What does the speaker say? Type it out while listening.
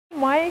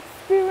My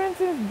experience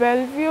in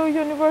Bellevue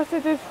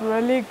University is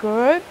really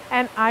good,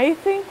 and I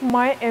think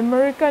my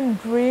American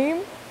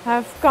dream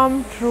has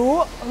come true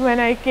when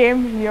I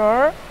came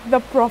here. The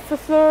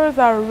professors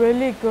are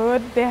really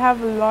good. They have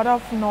a lot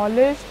of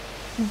knowledge.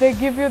 They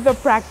give you the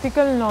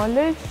practical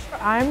knowledge.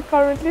 I'm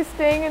currently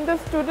staying in the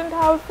student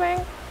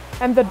housing,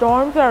 and the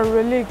dorms are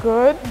really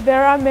good.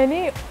 There are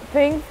many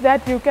things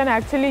that you can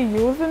actually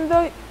use in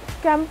the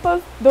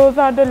campus. Those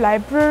are the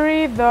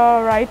library,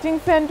 the writing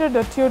center,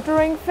 the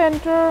tutoring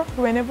center.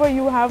 Whenever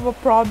you have a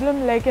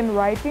problem like in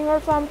writing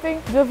or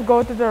something, just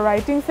go to the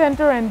writing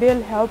center and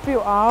they'll help you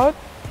out.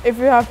 If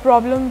you have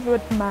problems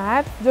with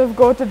math, just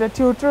go to the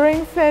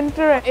tutoring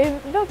center.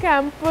 In the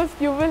campus,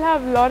 you will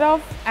have a lot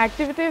of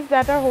activities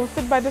that are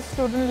hosted by the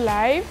student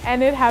life,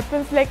 and it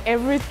happens like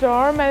every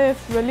term, and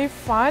it's really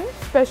fun.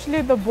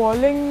 Especially the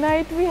bowling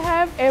night we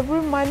have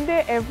every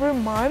Monday, every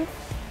month.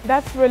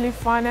 That's really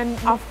fun, and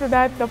after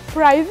that, the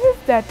prizes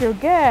that you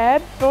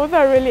get, those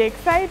are really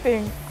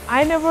exciting.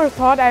 I never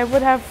thought I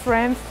would have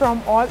friends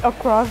from all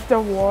across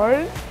the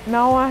world.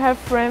 Now I have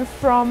friends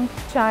from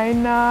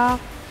China,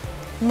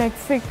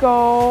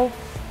 Mexico,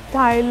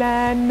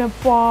 Thailand,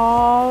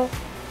 Nepal,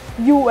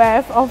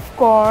 US, of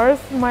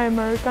course, my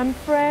American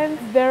friends.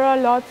 There are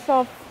lots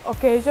of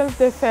occasions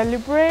they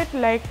celebrate,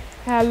 like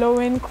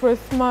Halloween,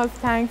 Christmas,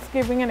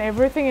 Thanksgiving, and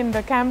everything in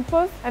the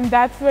campus, and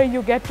that's where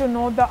you get to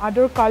know the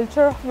other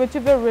culture, which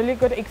is a really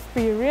good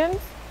experience.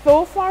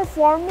 So far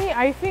for me,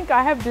 I think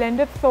I have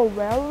blended so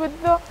well with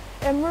the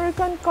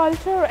American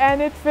culture,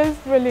 and it feels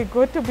really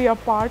good to be a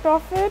part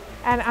of it,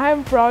 and I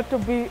am proud to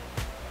be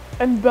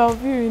in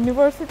Bellevue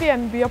University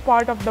and be a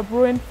part of the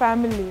Bruin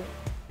family.